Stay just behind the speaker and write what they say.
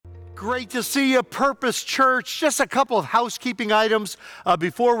Great to see you, Purpose Church. Just a couple of housekeeping items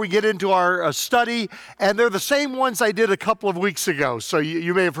before we get into our study, and they're the same ones I did a couple of weeks ago, so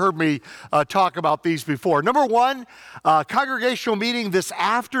you may have heard me talk about these before. Number one, congregational meeting this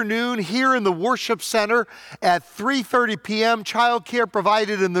afternoon here in the Worship Center at 3:30 p.m. Childcare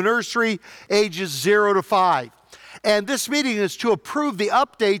provided in the nursery, ages 0 to 5. And this meeting is to approve the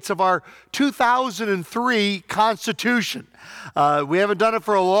updates of our 2003 Constitution. We haven't done it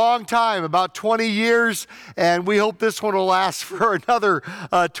for a long time, about 20 years, and we hope this one will last for another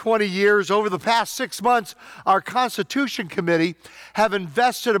 20 years. Over the past 6 months, our Constitution Committee have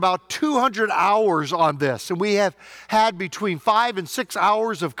invested about 200 hours on this, and we have had between 5 and 6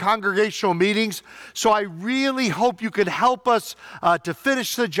 hours of congregational meetings, so I really hope you can help us to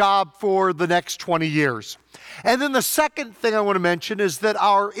finish the job for the next 20 years. And then the second thing I want to mention is that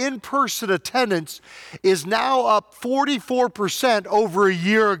our in-person attendance is now up 44% over a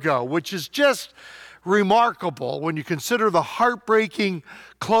year ago, which is just remarkable when you consider the heartbreaking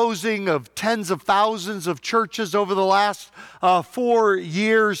closing of tens of thousands of churches over the last 4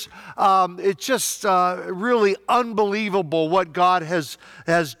 years. It's just really unbelievable what God has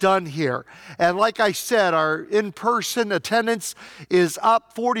done here. And like I said, our in-person attendance is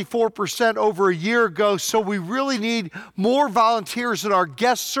up 44% over a year ago, so we really need more volunteers in our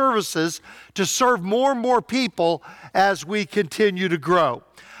guest services to serve more and more people as we continue to grow.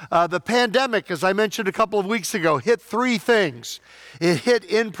 The pandemic, as I mentioned a couple of weeks ago, hit three things. It hit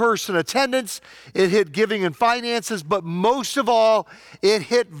in-person attendance, it hit giving and finances, but most of all, it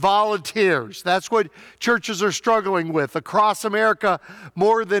hit volunteers. That's what churches are struggling with across America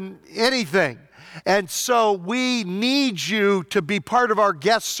more than anything. And so we need you to be part of our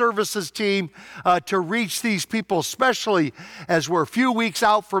guest services team to reach these people, especially as we're a few weeks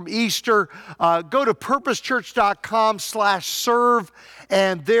out from Easter. Go to purposechurch.com/serve,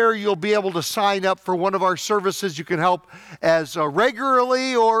 and there you'll be able to sign up for one of our services. You can help as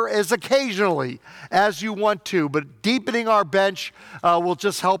regularly or as occasionally as you want to, but deepening our bench will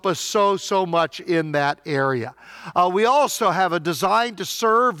just help us so much in that area. We also have a Design to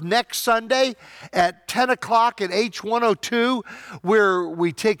Serve next Sunday at 10 o'clock at H102, where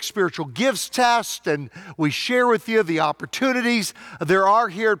we take spiritual gifts test and we share with you the opportunities there are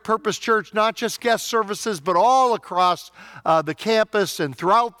here at Purpose Church, not just guest services, but all across the campus and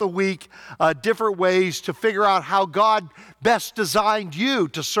throughout the week, different ways to figure out how God best designed you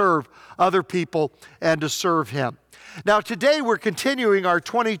to serve other people and to serve Him. Now today we're continuing our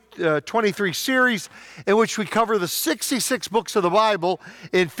 2023 series in which we cover the 66 books of the Bible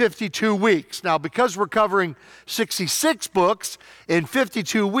in 52 weeks. Now because we're covering 66 books in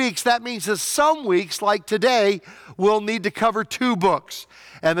 52 weeks, that means that some weeks, like today, we'll need to cover 2 books.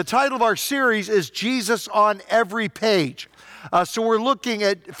 And the title of our series is Jesus on Every Page. So we're looking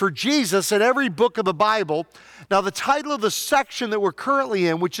for Jesus in every book of the Bible. Now the title of the section that we're currently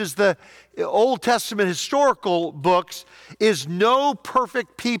in, which is the Old Testament historical books, is No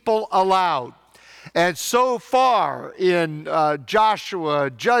Perfect People Allowed. And so far in Joshua,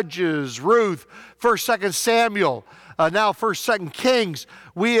 Judges, Ruth, 1st, 2nd Samuel, now 1st, 2nd Kings,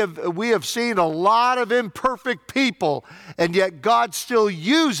 we have seen a lot of imperfect people, and yet God still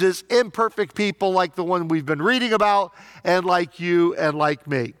uses imperfect people like the one we've been reading about, and like you and like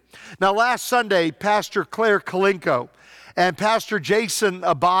me. Now last Sunday, Pastor Claire Kalinko and Pastor Jason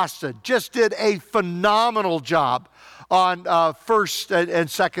Abasta just did a phenomenal job on 1st and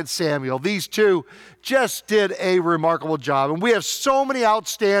 2nd Samuel. These two just did a remarkable job. And we have so many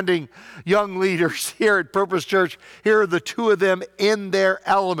outstanding young leaders here at Purpose Church. Here are the two of them in their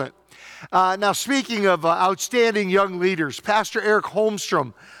element. Now, speaking of outstanding young leaders, Pastor Eric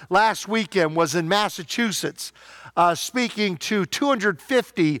Holmstrom last weekend was in Massachusetts speaking to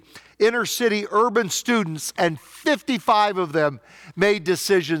 250 inner city urban students, and 55 of them made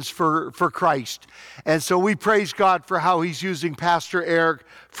decisions for Christ. And so we praise God for how He's using Pastor Eric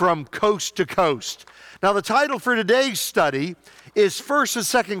from coast to coast. Now the title for today's study is 1st and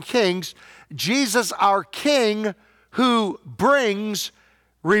 2nd Kings, Jesus our King who brings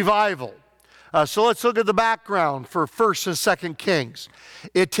revival. So let's look at the background for 1st and 2nd Kings.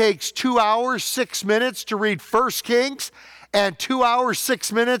 It takes 2 hours, 6 minutes to read 1st Kings, and 2 hours,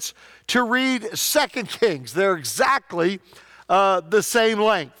 6 minutes to read 2nd Kings. They're exactly the same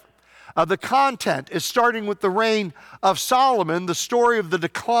length. The content is starting with the reign of Solomon, the story of the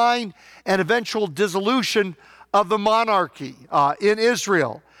decline and eventual dissolution of the monarchy in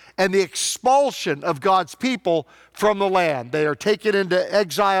Israel, and the expulsion of God's people from the land. They are taken into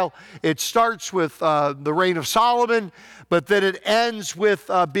exile. It starts with the reign of Solomon, but then it ends with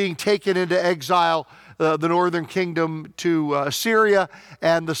being taken into exile the northern kingdom to Assyria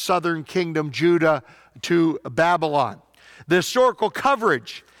and the southern kingdom, Judah, to Babylon. The historical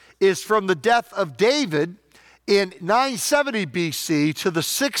coverage is from the death of David in 970 BC to the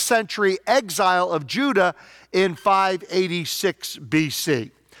 6th century exile of Judah in 586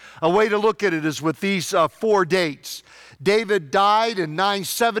 BC. A way to look at it is with these 4 dates. David died in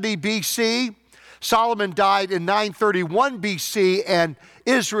 970 BC. Solomon died in 931 BC, and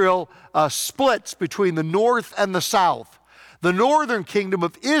Israel splits between the north and the south. The northern kingdom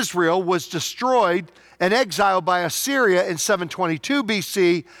of Israel was destroyed and exiled by Assyria in 722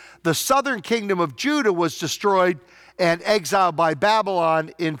 BC. The southern kingdom of Judah was destroyed and exiled by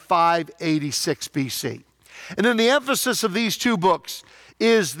Babylon in 586 BC. And then the emphasis of these 2 books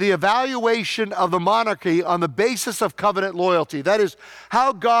is the evaluation of the monarchy on the basis of covenant loyalty. That is,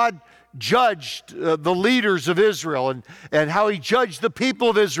 how God judged the leaders of Israel and how he judged the people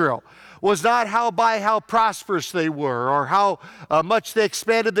of Israel was not how prosperous they were or how much they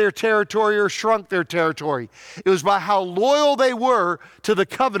expanded their territory or shrunk their territory. It was by how loyal they were to the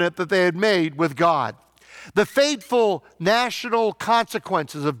covenant that they had made with God. The fateful national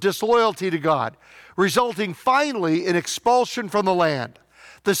consequences of disloyalty to God, resulting finally in expulsion from the land.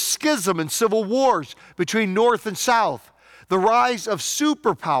 The schism and civil wars between North and South. The rise of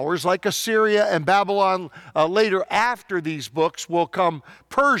superpowers like Assyria and Babylon. Later after these books will come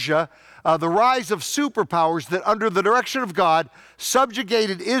Persia. The rise of superpowers that under the direction of God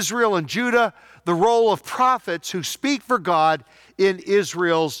subjugated Israel and Judah. The role of prophets who speak for God in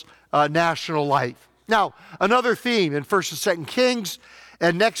Israel's national life. Now, another theme in 1st and 2nd Kings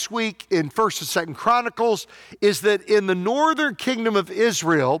and next week in 1st and 2nd Chronicles is that in the northern kingdom of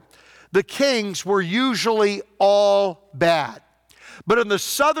Israel, the kings were usually all bad. But in the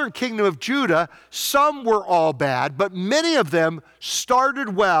southern kingdom of Judah, some were all bad, but many of them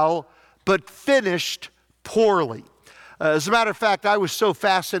started well but finished poorly. As a matter of fact, I was so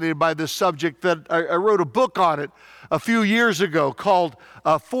fascinated by this subject that I wrote a book on it a few years ago called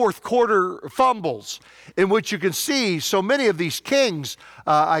Fourth Quarter Fumbles, in which you can see so many of these kings.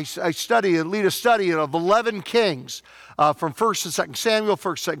 I study and lead a study of 11 kings from 1st and 2nd Samuel,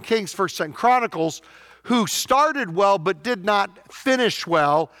 1st and 2nd Kings, 1st and 2nd Chronicles, who started well but did not finish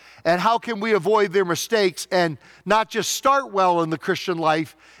well, and how can we avoid their mistakes and not just start well in the Christian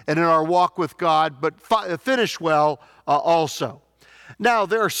life and in our walk with God, but finish well also. Now,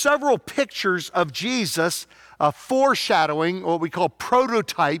 there are several pictures of Jesus foreshadowing what we call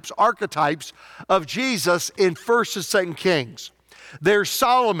prototypes, archetypes of Jesus in 1st and 2nd Kings. There's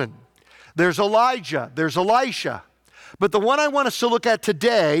Solomon, there's Elijah, there's Elisha. But the one I want us to look at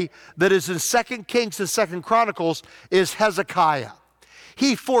today that is in 2nd Kings and 2nd Chronicles is Hezekiah.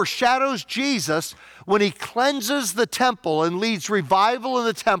 He foreshadows Jesus when he cleanses the temple and leads revival in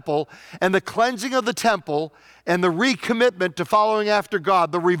the temple and the cleansing of the temple and the recommitment to following after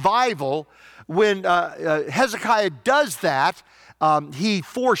God, the revival. When Hezekiah does that, he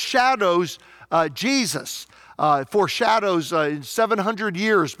foreshadows Jesus, foreshadows 700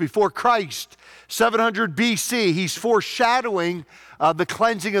 years before Christ, 700 BC. He's foreshadowing the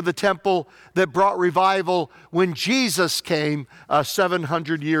cleansing of the temple that brought revival when Jesus came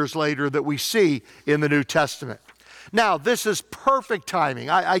 700 years later that we see in the New Testament. Now, this is perfect timing.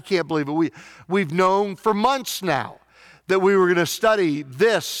 I can't believe it. We've known for months now that we were going to study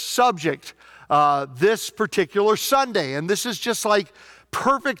this subject this particular Sunday. And this is just like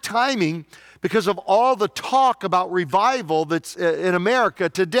perfect timing because of all the talk about revival that's in America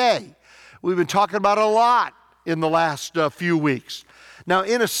today. We've been talking about it a lot in the last few weeks. Now,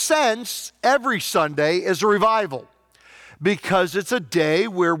 in a sense, every Sunday is a revival because it's a day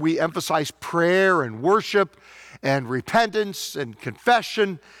where we emphasize prayer and worship and repentance and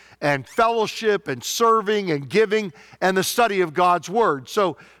confession and fellowship and serving and giving and the study of God's Word.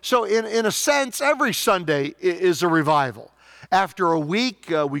 So in a sense, every Sunday is a revival. After a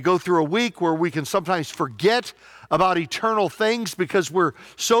week, we go through a week where we can sometimes forget about eternal things because we're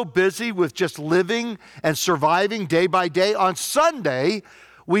so busy with just living and surviving day by day. On Sunday,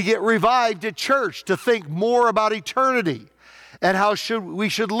 we get revived at church to think more about eternity and how we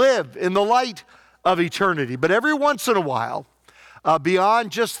should live in the light of eternity. But every once in a while,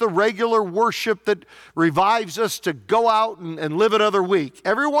 beyond just the regular worship that revives us to go out and live another week,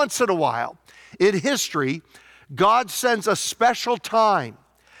 every once in a while in history, God sends a special time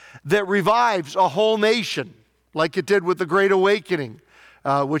that revives a whole nation, like it did with the Great Awakening,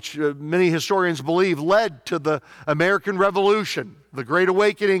 which many historians believe led to the American Revolution, the Great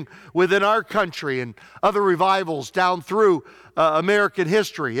Awakening within our country and other revivals down through American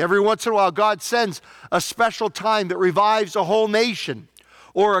history. Every once in a while, God sends a special time that revives a whole nation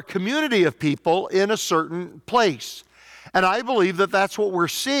or a community of people in a certain place. And I believe that that's what we're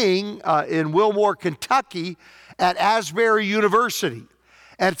seeing in Wilmore, Kentucky at Asbury University.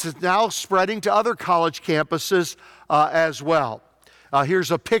 And it's now spreading to other college campuses as well.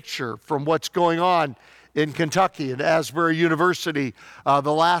 Here's a picture from what's going on in Kentucky at Asbury University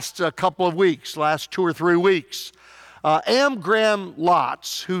the last couple of weeks, last 2 or 3 weeks. Am Graham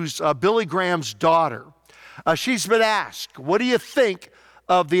Lotz, who's Billy Graham's daughter, she's been asked, what do you think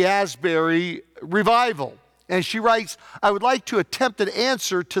of the Asbury revival? And she writes, I would like to attempt an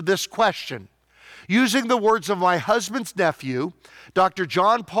answer to this question using the words of my husband's nephew, Dr.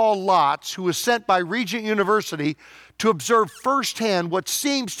 John Paul Lotz, who was sent by Regent University to observe firsthand what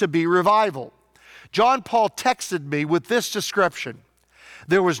seems to be revival. John Paul texted me with this description: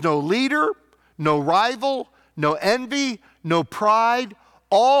 there was no leader, no rival, no envy, no pride,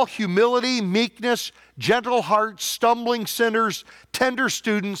 all humility, meekness, gentle hearts, stumbling sinners, tender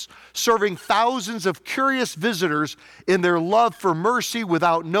students, serving thousands of curious visitors in their love for mercy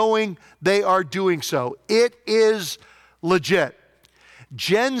without knowing they are doing so. It is legit.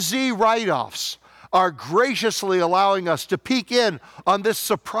 Gen Z write-offs are graciously allowing us to peek in on this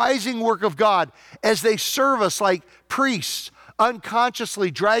surprising work of God as they serve us like priests, unconsciously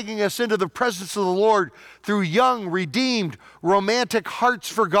dragging us into the presence of the Lord through young, redeemed, romantic hearts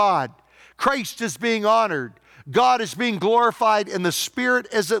for God. Christ is being honored. God is being glorified, and the Spirit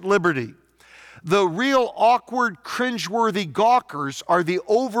is at liberty. The real awkward, cringeworthy gawkers are the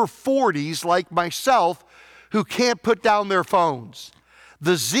over 40s like myself who can't put down their phones.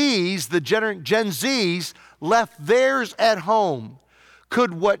 The Zs, the Gen Zs, left theirs at home.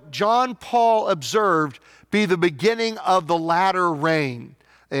 Could what John Paul observed be the beginning of the latter rain?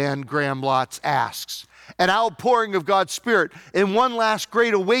 And Graham Lotz asks. An outpouring of God's Spirit in one last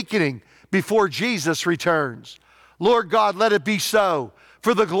great awakening before Jesus returns. Lord God, let it be so,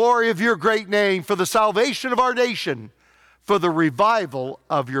 for the glory of your great name, for the salvation of our nation, for the revival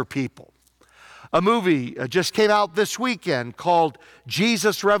of your people. A movie just came out this weekend called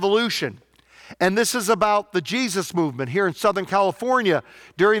Jesus Revolution. And this is about the Jesus movement here in Southern California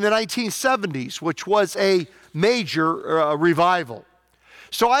during the 1970s, which was a major revival.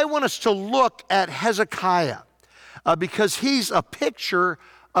 So I want us to look at Hezekiah because he's a picture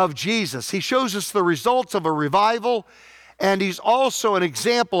of Jesus. He shows us the results of a revival, and he's also an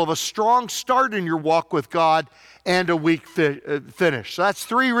example of a strong start in your walk with God and a weak finish. So that's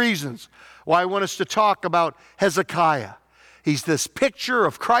 3 reasons why I want us to talk about Hezekiah. He's this picture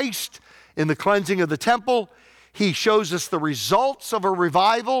of Christ in the cleansing of the temple. He shows us the results of a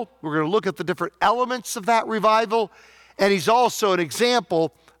revival. We're going to look at the different elements of that revival. And he's also an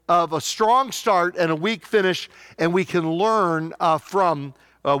example of a strong start and a weak finish, and we can learn from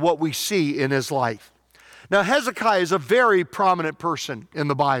what we see in his life. Now, Hezekiah is a very prominent person in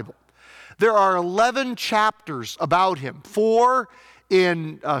the Bible. There are 11 chapters about him, 4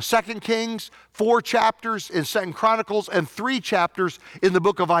 in 2 Kings, 4 chapters in 2 Chronicles, and 3 chapters in the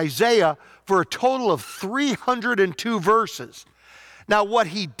book of Isaiah, for a total of 302 verses. Now, what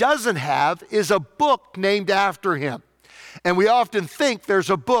he doesn't have is a book named after him. And we often think there's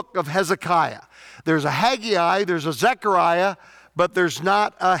a book of Hezekiah. There's a Haggai, there's a Zechariah, but there's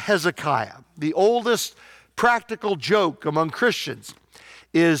not a Hezekiah. The oldest practical joke among Christians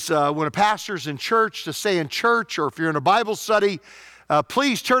is when a pastor's in church to say in church, or if you're in a Bible study,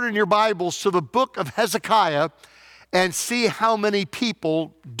 please turn in your Bibles to the book of Hezekiah and see how many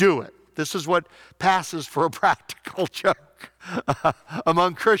people do it. This is what passes for a practical joke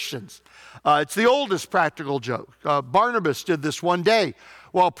among Christians. It's the oldest practical joke. Barnabas did this one day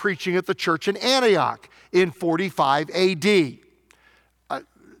while preaching at the church in Antioch in 45 AD.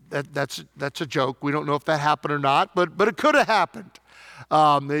 That's a joke. We don't know if that happened or not, but it could have happened.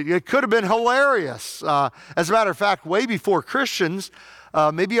 It could have been hilarious. As a matter of fact, way before Christians,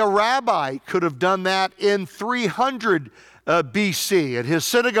 maybe a rabbi could have done that in 300 BC at his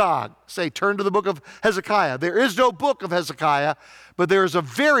synagogue. Say, turn to the book of Hezekiah. There is no book of Hezekiah, but there is a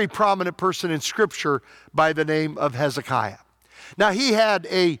very prominent person in Scripture by the name of Hezekiah. Now, he had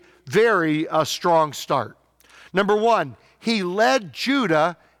a very strong start. Number 1, he led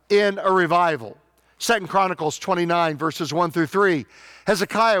Judah in a revival. 2 Chronicles 29, verses 1 through 3.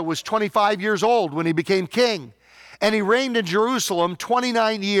 Hezekiah was 25 years old when he became king, and he reigned in Jerusalem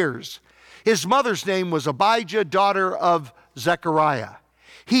 29 years. His mother's name was Abijah, daughter of Zechariah.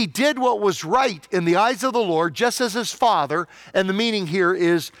 He did what was right in the eyes of the Lord, just as his father, and the meaning here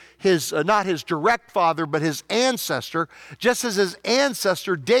is his not his direct father, but his ancestor, just as his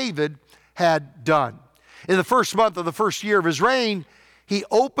ancestor David had done. In the first month of the first year of his reign, he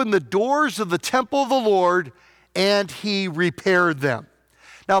opened the doors of the temple of the Lord, and he repaired them.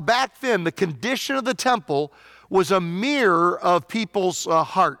 Now, back then, the condition of the temple was a mirror of people's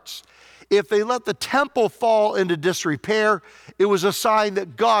hearts. If they let the temple fall into disrepair, it was a sign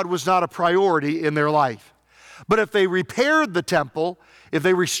that God was not a priority in their life. But if they repaired the temple, if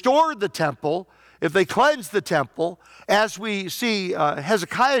they restored the temple, if they cleansed the temple, as we see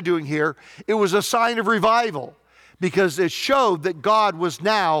Hezekiah doing here, it was a sign of revival because it showed that God was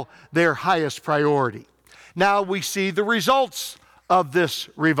now their highest priority. Now we see the results of this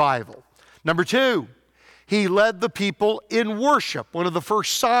revival. Number 2, he led the people in worship. One of the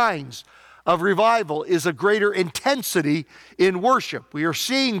first signs of revival is a greater intensity in worship. We are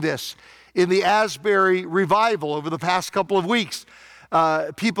seeing this in the Asbury revival over the past couple of weeks.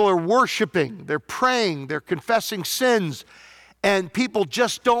 People are worshiping, they're praying, they're confessing sins, and people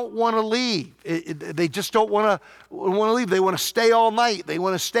just don't want to leave. They just don't want to leave. They want to stay all night. They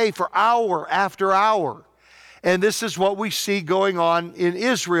want to stay for hour after hour. And this is what we see going on in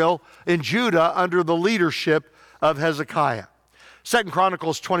Israel, in Judah, under the leadership of Hezekiah. 2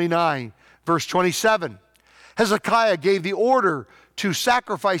 Chronicles 29, verse 27. Hezekiah gave the order to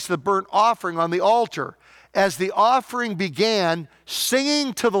sacrifice the burnt offering on the altar. As the offering began,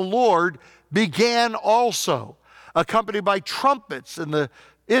 singing to the Lord began also, accompanied by trumpets and the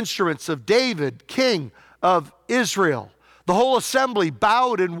instruments of David, king of Israel. The whole assembly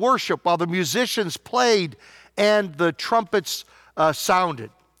bowed in worship while the musicians played and the trumpets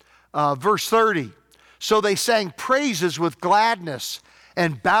sounded. Verse 30, so they sang praises with gladness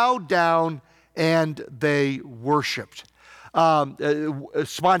and bowed down and they worshiped.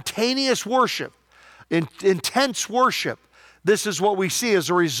 Spontaneous worship, intense worship. This is what we see as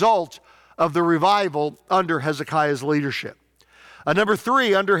a result of the revival under Hezekiah's leadership. Number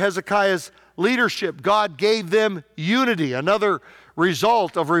 3, under Hezekiah's leadership, God gave them unity. Another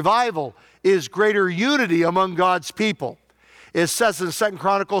result of revival is greater unity among God's people. It says in 2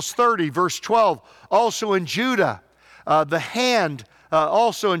 Chronicles 30, verse 12, also in Judah, the hand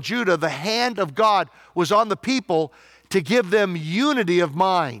of God was on the people to give them unity of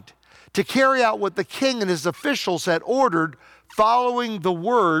mind, to carry out what the king and his officials had ordered, following the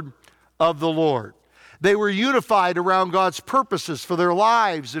word of the Lord. They were unified around God's purposes for their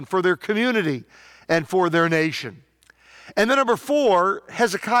lives and for their community and for their nation. And then number 4,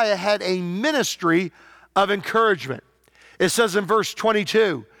 Hezekiah had a ministry of encouragement. It says in verse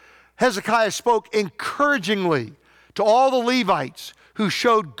 22, Hezekiah spoke encouragingly to all the Levites who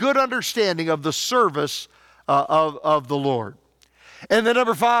showed good understanding of the service of the Lord. And then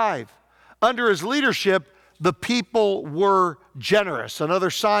number 5, under his leadership, the people were generous.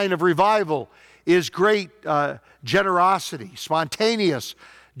 Another sign of revival is great generosity, spontaneous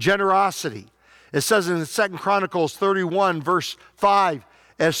generosity. It says in 2 Chronicles 31, verse 5,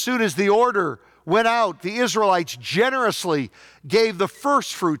 as soon as the order went out, the Israelites generously gave the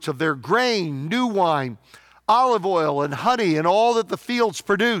first fruits of their grain, new wine, olive oil, and honey, and all that the fields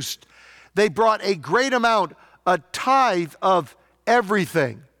produced. They brought a great amount, a tithe of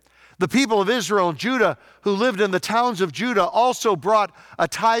everything. The people of Israel and Judah who lived in the towns of Judah also brought a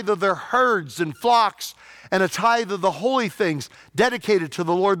tithe of their herds and flocks and a tithe of the holy things dedicated to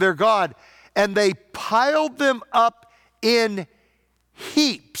the Lord their God. And they piled them up in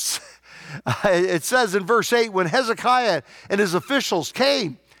heaps. It says in verse 8, when Hezekiah and his officials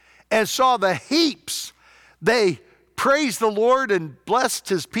came and saw the heaps, they praised the Lord and blessed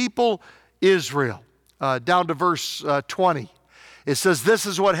his people Israel. Down to verse 20. It says, this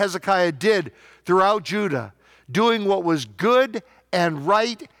is what Hezekiah did throughout Judah, doing what was good and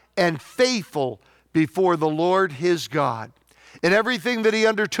right and faithful before the Lord his God. In everything that he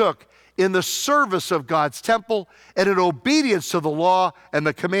undertook in the service of God's temple and in obedience to the law and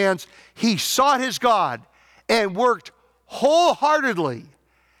the commands, he sought his God and worked wholeheartedly,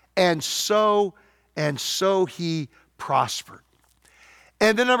 and so he prospered.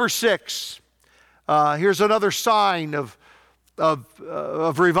 And then number 6, here's another sign of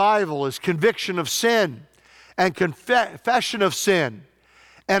revival is conviction of sin and confession of sin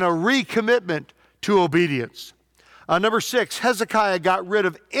and a recommitment to obedience. Number 6, Hezekiah got rid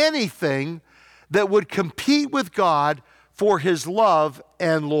of anything that would compete with God for his love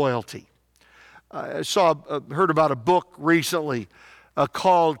and loyalty. I heard about a book recently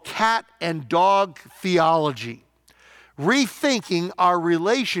called Cat and Dog Theology, Rethinking Our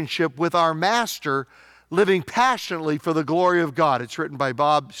Relationship with Our Master, Living Passionately for the Glory of God. It's written by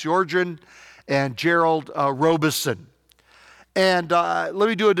Bob Sjorgen and Gerald Robeson. And let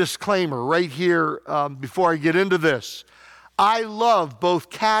me do a disclaimer right here before I get into this. I love both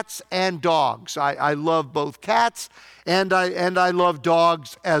cats and dogs. I love both cats and I love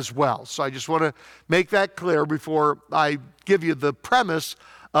dogs as well. So I just want to make that clear before I give you the premise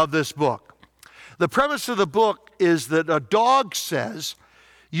of this book. The premise of the book is that a dog says,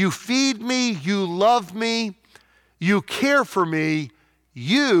 you feed me, you love me, you care for me,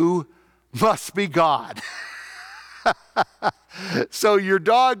 you must be God. So your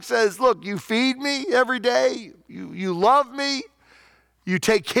dog says, look, you feed me every day, you love me, you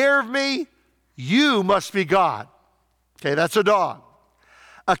take care of me, you must be God. Okay, that's a dog.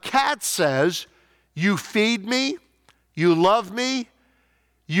 A cat says, you feed me, you love me,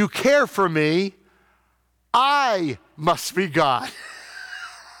 you care for me, I must be God.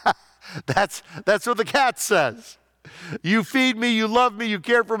 That's what the cat says. You feed me, you love me, you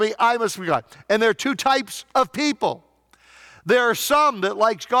care for me, I must be God. And there are two types of people. There are some that,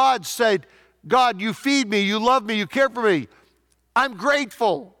 like God, said, God, you feed me, you love me, you care for me. I'm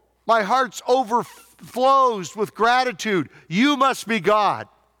grateful. My heart's overflows with gratitude. You must be God.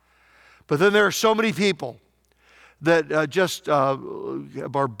 But then there are so many people that just are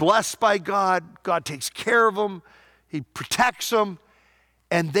blessed by God. God takes care of them. He protects them.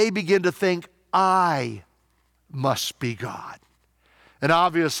 And they begin to think, I must be God. And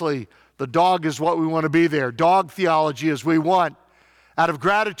obviously, the dog is what we want to be there. Dog theology is we want, out of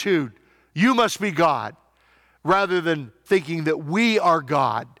gratitude, you must be God, rather than thinking that we are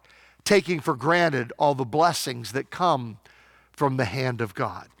God, taking for granted all the blessings that come from the hand of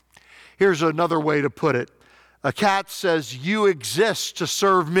God. Here's another way to put it. A cat says, you exist to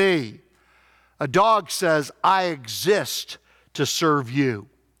serve me. A dog says, I exist to serve you.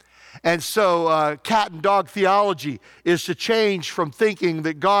 And so cat and dog theology is to change from thinking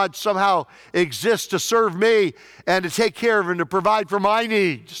that God somehow exists to serve me and to take care of and to provide for my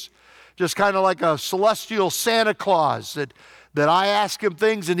needs. Just kind of like a celestial Santa Claus that I ask him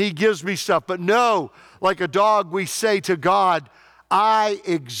things and he gives me stuff. But no, like a dog, we say to God, I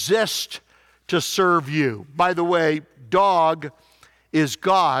exist to serve you. By the way, dog is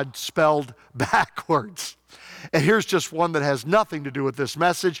God spelled backwards. And here's just one that has nothing to do with this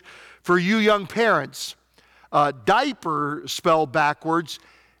message. For you young parents, diaper spelled backwards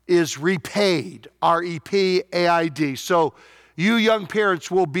is repaid, R-E-P-A-I-D. So you young parents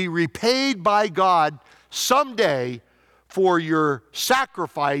will be repaid by God someday for your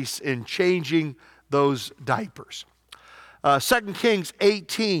sacrifice in changing those diapers. 2 Kings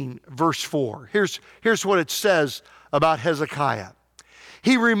 18, verse 4. Here's what it says about Hezekiah.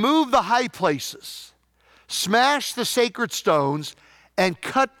 He removed the high places, smashed the sacred stones, and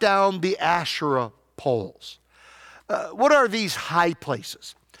cut down the Asherah poles. What are these high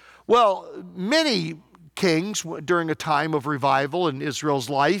places? Well, many kings during a time of revival in Israel's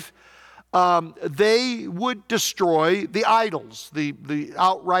life, they would destroy the idols, the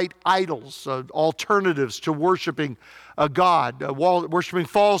outright idols, alternatives to worshiping a god, worshiping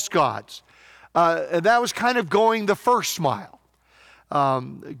false gods. And that was kind of going the first mile.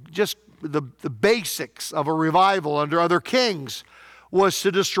 Just the basics of a revival under other kings was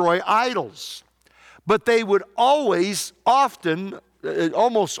to destroy idols. But they would always, often,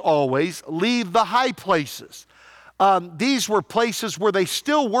 almost always, leave the high places. These were places where they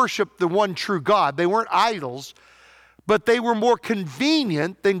still worshiped the one true God. They weren't idols, but they were more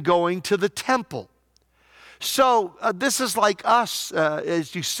convenient than going to the temple. So this is like us,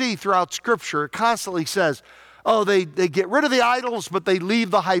 as you see throughout Scripture. It constantly says, oh, they get rid of the idols, but they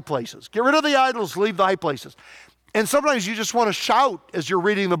leave the high places. Get rid of the idols, leave the high places. And sometimes you just want to shout as you're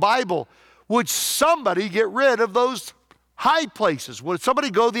reading the Bible, would somebody get rid of those high places? Would somebody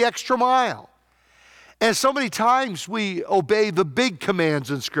go the extra mile? And so many times we obey the big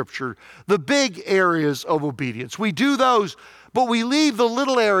commands in Scripture, the big areas of obedience. We do those, but we leave the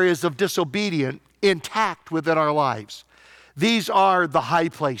little areas of disobedience intact within our lives. These are the high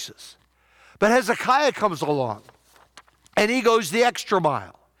places. But Hezekiah comes along, and he goes the extra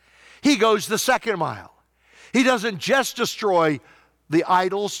mile. He goes the second mile. He doesn't just destroy the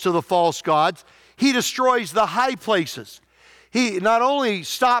idols to the false gods. He destroys the high places. He not only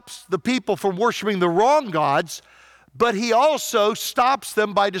stops the people from worshiping the wrong gods, but he also stops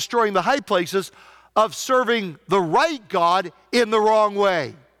them by destroying the high places of serving the right God in the wrong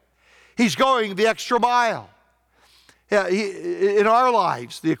way. He's going the extra mile. In our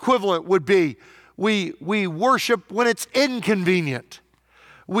lives, the equivalent would be we worship when it's inconvenient.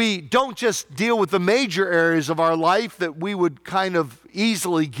 We don't just deal with the major areas of our life that we would kind of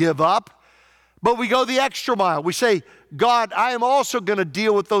easily give up, but we go the extra mile. We say, God, I am also going to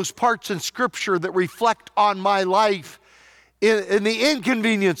deal with those parts in Scripture that reflect on my life in the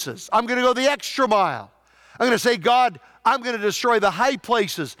inconveniences. I'm going to go the extra mile. I'm going to say, God, I'm going to destroy the high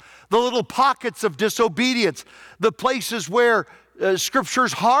places, the little pockets of disobedience, the places where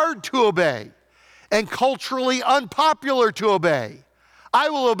Scripture's hard to obey and culturally unpopular to obey. I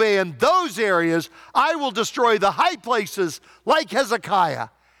will obey in those areas. I will destroy the high places like Hezekiah,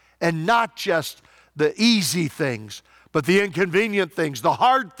 and not just the easy things, but the inconvenient things, the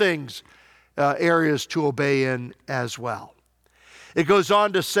hard things, areas to obey in as well. It goes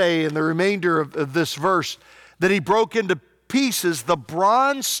on to say in the remainder of this verse that he broke into pieces the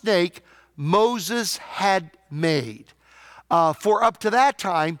bronze snake Moses had made. For up to that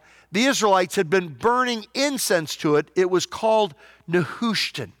time, the Israelites had been burning incense to it. It was called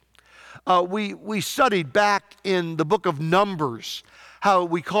Nehushtan. We studied back in the book of Numbers how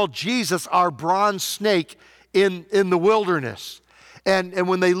we called Jesus our bronze snake in the wilderness. And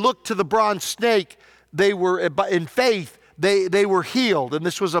when they looked to the bronze snake, they were, in faith, they were healed. And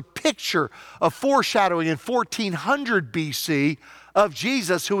this was a picture of foreshadowing in 1400 BC of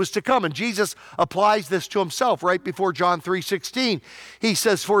Jesus who was to come. And Jesus applies this to himself right before John 3:16. He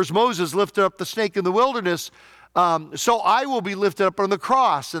says, for as Moses lifted up the snake in the wilderness, so I will be lifted up on the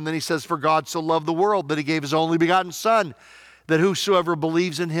cross. And then he says, for God so loved the world that he gave his only begotten Son, that whosoever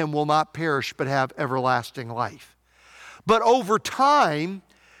believes in him will not perish but have everlasting life. But over time,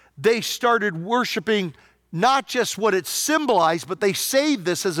 they started worshiping not just what it symbolized, but they saved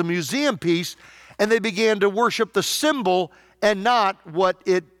this as a museum piece, and they began to worship the symbol and not what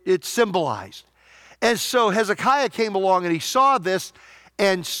it symbolized. And so Hezekiah came along and he saw this,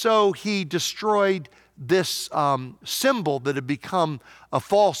 and so he destroyed this symbol that had become a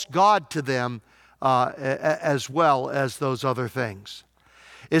false god to them, as well as those other things.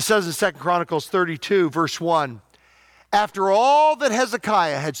 It says in 2 Chronicles 32, verse 1, after all that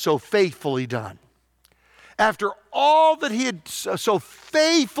Hezekiah had so faithfully done, after all that he had so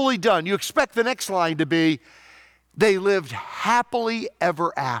faithfully done, you expect the next line to be, they lived happily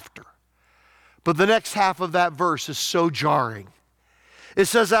ever after. But the next half of that verse is so jarring. It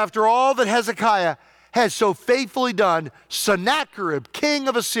says, after all that Hezekiah had so faithfully done, Sennacherib, king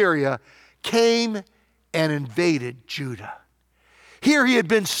of Assyria, came and invaded Judah. Here he had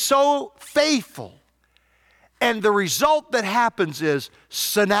been so faithful, and the result that happens is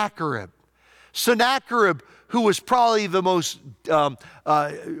Sennacherib, who was probably the most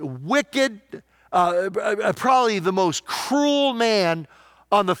wicked, probably the most cruel man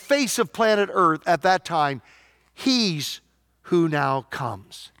on the face of planet Earth at that time, he's who now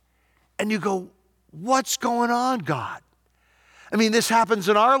comes. And you go, what's going on, God? I mean, this happens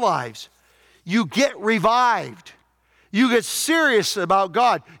in our lives. You get revived. You get serious about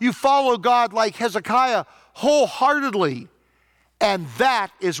God. You follow God like Hezekiah wholeheartedly. And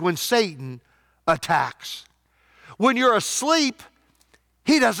that is when Satan attacks. When you're asleep,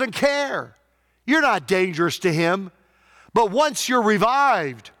 he doesn't care. You're not dangerous to him. But once you're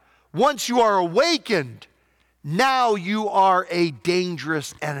revived, once you are awakened, now you are a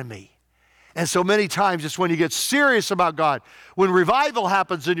dangerous enemy. And so many times it's when you get serious about God, when revival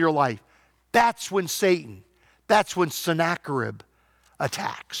happens in your life, that's when Sennacherib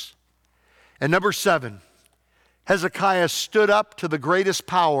attacks. And number 7, Hezekiah stood up to the greatest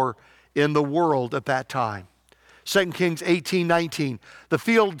power in the world at that time. 2 Kings 18:19, the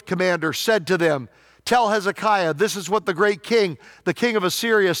field commander said to them, tell Hezekiah, this is what the great king, the king of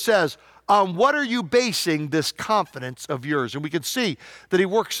Assyria says. On what are you basing this confidence of yours? And we can see that he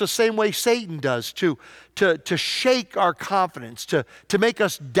works the same way Satan does to shake our confidence, to make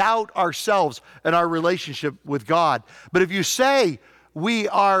us doubt ourselves and our relationship with God. But if you say we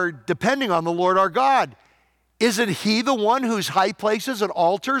are depending on the Lord our God, isn't he the one whose high places and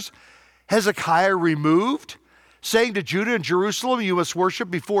altars Hezekiah removed, saying to Judah and Jerusalem, you must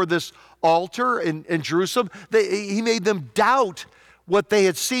worship before this altar in Jerusalem? He made them doubt what they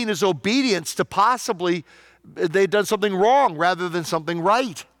had seen as obedience to possibly they'd done something wrong rather than something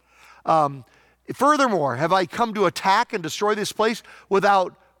right. Furthermore, have I come to attack and destroy this place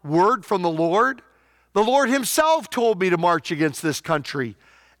without word from the Lord? The Lord himself told me to march against this country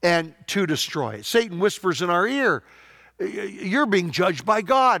and to destroy it. Satan whispers in our ear, you're being judged by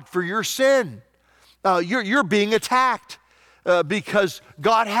God for your sin. You're being attacked because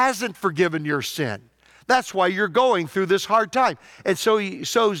God hasn't forgiven your sin. That's why you're going through this hard time. And so he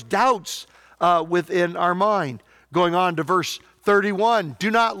sows doubts within our mind. Going on to verse 31, do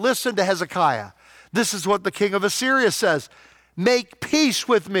not listen to Hezekiah. This is what the king of Assyria says. Make peace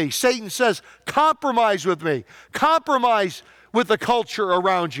with me. Satan says, compromise with me. Compromise with the culture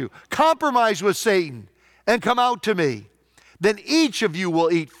around you. Compromise with Satan and come out to me. Then each of you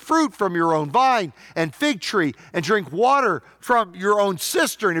will eat fruit from your own vine and fig tree and drink water from your own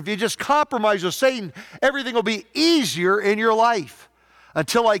cistern. If you just compromise with Satan, everything will be easier in your life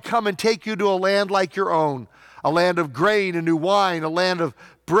until I come and take you to a land like your own, a land of grain and new wine, a land of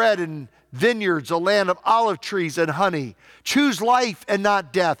bread and vineyards, a land of olive trees and honey. Choose life and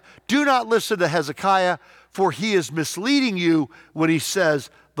not death. Do not listen to Hezekiah, for he is misleading you when he says,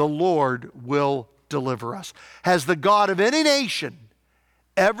 the Lord will deliver us. Has the God of any nation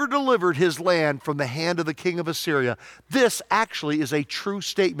ever delivered his land from the hand of the king of Assyria? This actually is a true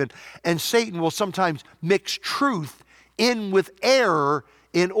statement, and Satan will sometimes mix truth in with error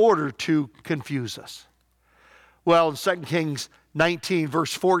in order to confuse us. Well, in 2 Kings 19,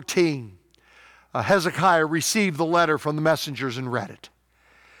 verse 14, Hezekiah received the letter from the messengers and read it.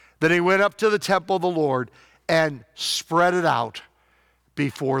 Then he went up to the temple of the Lord and spread it out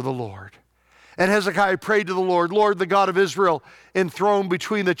before the Lord. And Hezekiah prayed to the Lord, Lord, the God of Israel, enthroned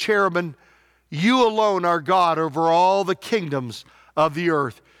between the cherubim, you alone are God over all the kingdoms of the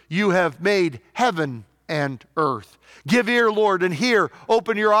earth. You have made heaven and earth. Give ear, Lord, and hear.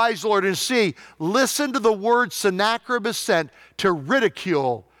 Open your eyes, Lord, and see. Listen to the words Sennacherib has sent to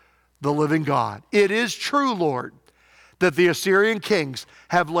ridicule the living God. It is true, Lord, that the Assyrian kings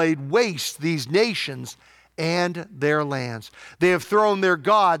have laid waste these nations and their lands. They have thrown their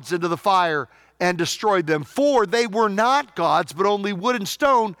gods into the fire and destroyed them, for they were not gods, but only wood and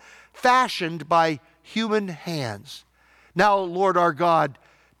stone fashioned by human hands. Now, Lord our God,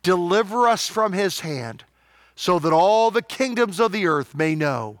 deliver us from his hand, so that all the kingdoms of the earth may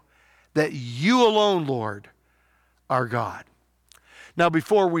know that you alone, Lord, are God. Now,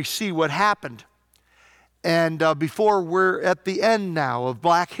 before we see what happened, and before we're at the end now of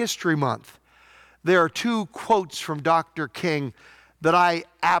Black History Month, there are two quotes from Dr. King that I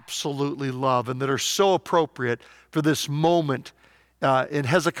absolutely love and that are so appropriate for this moment in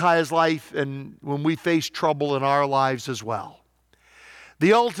Hezekiah's life and when we face trouble in our lives as well.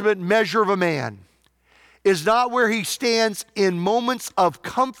 The ultimate measure of a man is not where he stands in moments of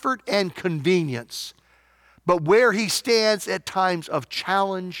comfort and convenience, but where he stands at times of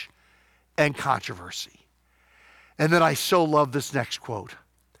challenge and controversy. And then I so love this next quote.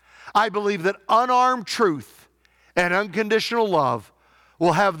 I believe that unarmed truth and unconditional love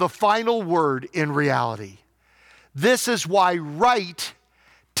will have the final word in reality. This is why right,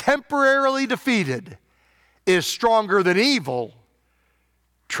 temporarily defeated, is stronger than evil,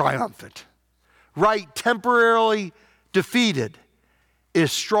 triumphant. Right, temporarily defeated,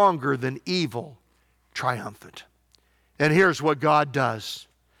 is stronger than evil, triumphant. And here's what God does.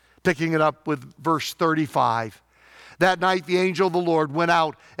 Picking it up with verse 35. That night the angel of the Lord went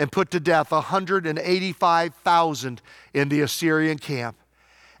out and put to death 185,000 in the Assyrian camp.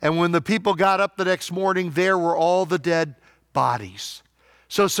 And when the people got up the next morning, there were all the dead bodies.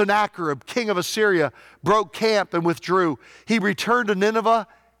 So Sennacherib, king of Assyria, broke camp and withdrew. He returned to Nineveh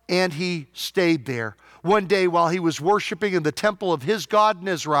and he stayed there. One day while he was worshiping in the temple of his god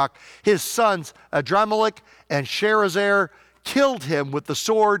Nisroch, his sons Adramelech and Sharezer killed him with the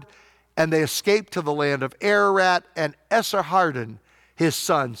sword, and they escaped to the land of Ararat, and Esarhaddon, his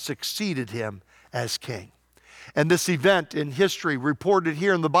son, succeeded him as king. And this event in history reported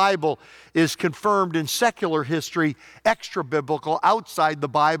here in the Bible is confirmed in secular history, extra-biblical, outside the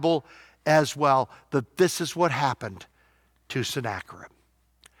Bible as well, that this is what happened to Sennacherib.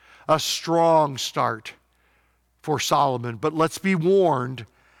 A strong start for Solomon, but let's be warned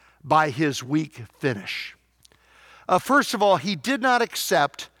by his weak finish. First of all, he did not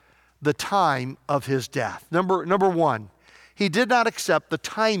accept the time of his death. Number one, he did not accept the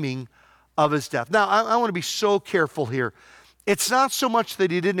timing of his death. Now, I want to be so careful here. It's not so much that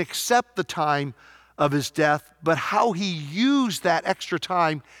he didn't accept the time of his death, but how he used that extra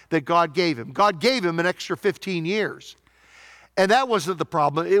time that God gave him. God gave him an extra 15 years. And that wasn't the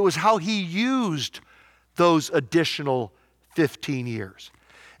problem. It was how he used those additional 15 years.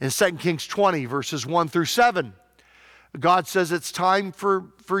 In 2 Kings 20, verses 1 through 7, God says it's time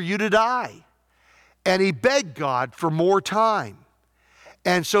for you to die. And he begged God for more time.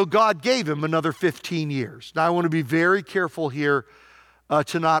 And so God gave him another 15 years. Now I want to be very careful here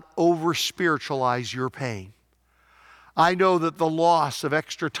to not over-spiritualize your pain. I know that the loss of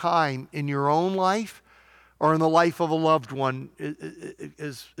extra time in your own life or in the life of a loved one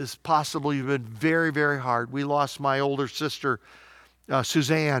is possibly been very, very hard. We lost my older sister,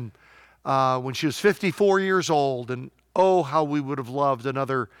 Suzanne, when she was 54 years old, and oh, how we would have loved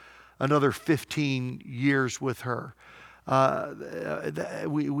another 15 years with her.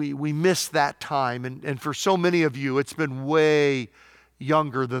 We missed that time, and for so many of you, it's been way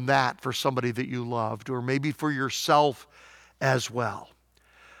younger than that for somebody that you loved, or maybe for yourself as well.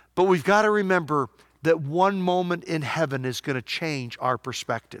 But we've got to remember that one moment in heaven is going to change our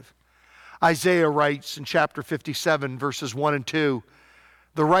perspective. Isaiah writes in chapter 57, verses 1 and 2,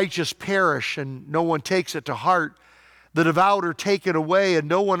 "The righteous perish, and no one takes it to heart. The devout are taken away, and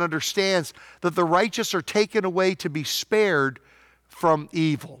no one understands that the righteous are taken away to be spared from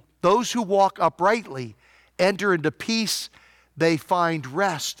evil. Those who walk uprightly enter into peace. They find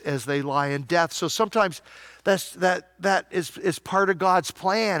rest as they lie in death. So sometimes that is part of God's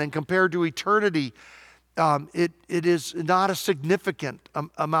plan, and compared to eternity, it is not a significant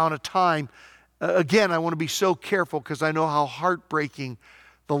amount of time. Again, I want to be so careful because I know how heartbreaking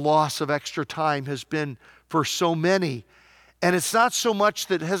the loss of extra time has been for so many. And it's not so much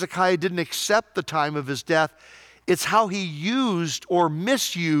that Hezekiah didn't accept the time of his death, it's how he used or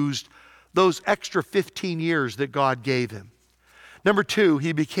misused those extra 15 years that God gave him. Number two,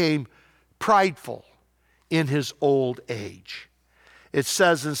 he became prideful in his old age. It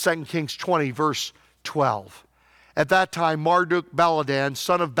says in 2 Kings 20, verse 12, at that time Marduk-Baladan,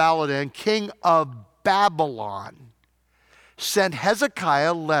 son of Baladan, king of Babylon, sent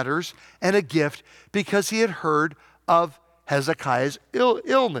Hezekiah letters and a gift because he had heard of Hezekiah's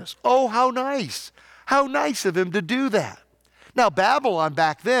illness. Oh, how nice. How nice of him to do that. Now, Babylon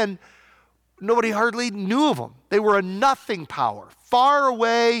back then, nobody hardly knew of them. They were a nothing power, far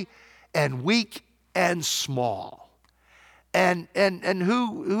away and weak and small. And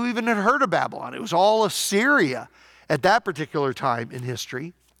who even had heard of Babylon? It was all Assyria at that particular time in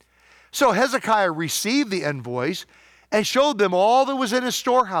history. So Hezekiah received the envoys and showed them all that was in his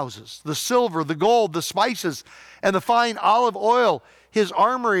storehouses, the silver, the gold, the spices, and the fine olive oil, his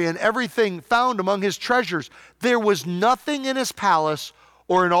armory, and everything found among his treasures. There was nothing in his palace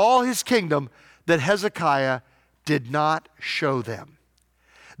or in all his kingdom that Hezekiah did not show them.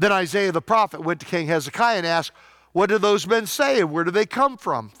 Then Isaiah the prophet went to King Hezekiah and asked, what do those men say, and where do they come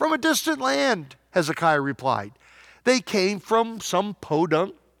from? From a distant land, Hezekiah replied. They came from some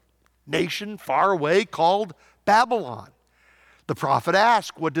podunk nation far away called Babylon. The prophet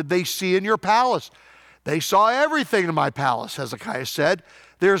asked, what did they see in your palace? They saw everything in my palace, Hezekiah said.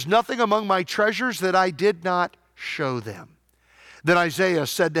 There's nothing among my treasures that I did not show them. Then Isaiah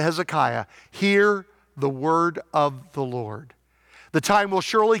said to Hezekiah, hear the word of the Lord. The time will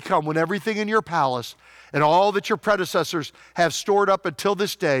surely come when everything in your palace and all that your predecessors have stored up until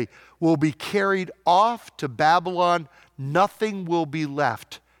this day will be carried off to Babylon. Nothing will be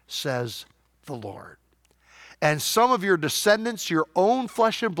left, says the Lord. And some of your descendants, your own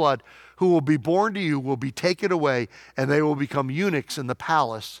flesh and blood, who will be born to you, will be taken away, and they will become eunuchs in the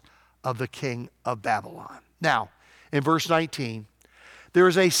palace of the king of Babylon. Now, in verse 19, there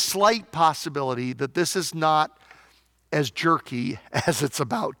is a slight possibility that this is not as jerky as it's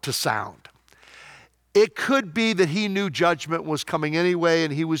about to sound. It could be that he knew judgment was coming anyway,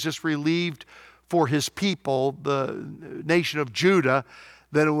 and he was just relieved for his people, the nation of Judah,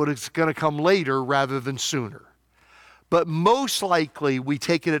 that it was going to come later rather than sooner. But most likely we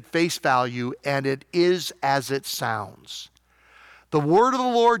take it at face value, and it is as it sounds. The word of the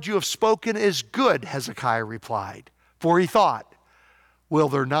Lord you have spoken is good, Hezekiah replied. For he thought, will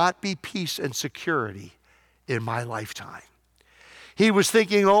there not be peace and security in my lifetime? He was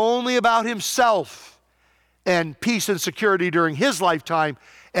thinking only about himself and peace and security during his lifetime,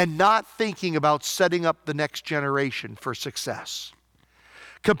 and not thinking about setting up the next generation for success.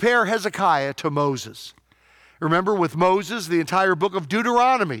 Compare Hezekiah to Moses. Remember, with Moses, the entire book of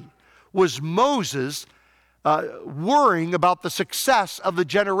Deuteronomy was Moses worrying about the success of the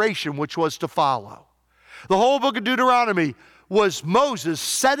generation which was to follow. The whole book of Deuteronomy was Moses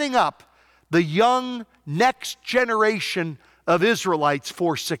setting up the young next generation of Israelites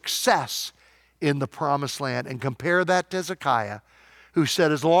for success in the promised land. And compare that to Hezekiah, who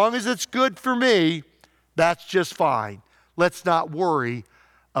said, as long as it's good for me, that's just fine. Let's not worry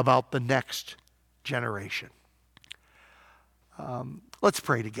about the next generation. Let's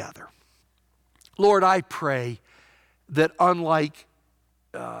pray together. Lord, I pray that unlike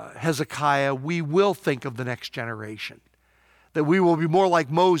Hezekiah, we will think of the next generation. That we will be more like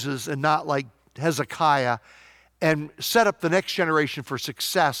Moses and not like Hezekiah, and set up the next generation for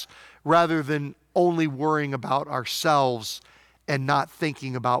success rather than only worrying about ourselves and not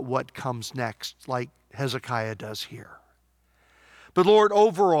thinking about what comes next like Hezekiah does here. But Lord,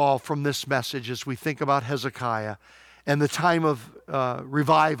 overall from this message, as we think about Hezekiah and the time of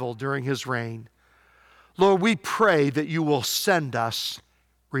revival during his reign, Lord, we pray that you will send us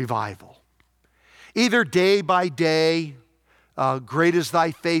revival. Either day by day, great is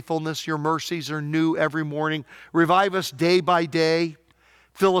thy faithfulness, your mercies are new every morning. Revive us day by day.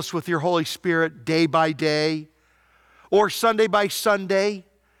 Fill us with your Holy Spirit day by day. Or Sunday by Sunday.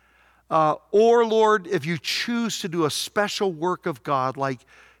 Or, Lord, if you choose to do a special work of God like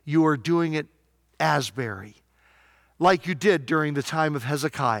you are doing at Asbury, like you did during the time of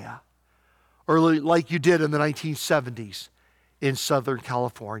Hezekiah, or like you did in the 1970s in Southern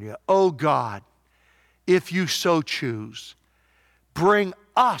California. Oh God, if you so choose, bring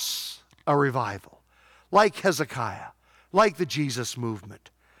us a revival, like Hezekiah, like the Jesus movement,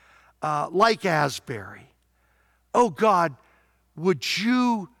 like Asbury. Oh God, would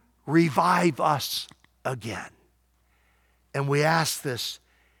you revive us again? And we ask this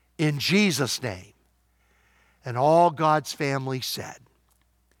in Jesus' name. And all God's family said,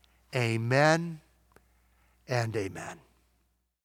 amen and amen.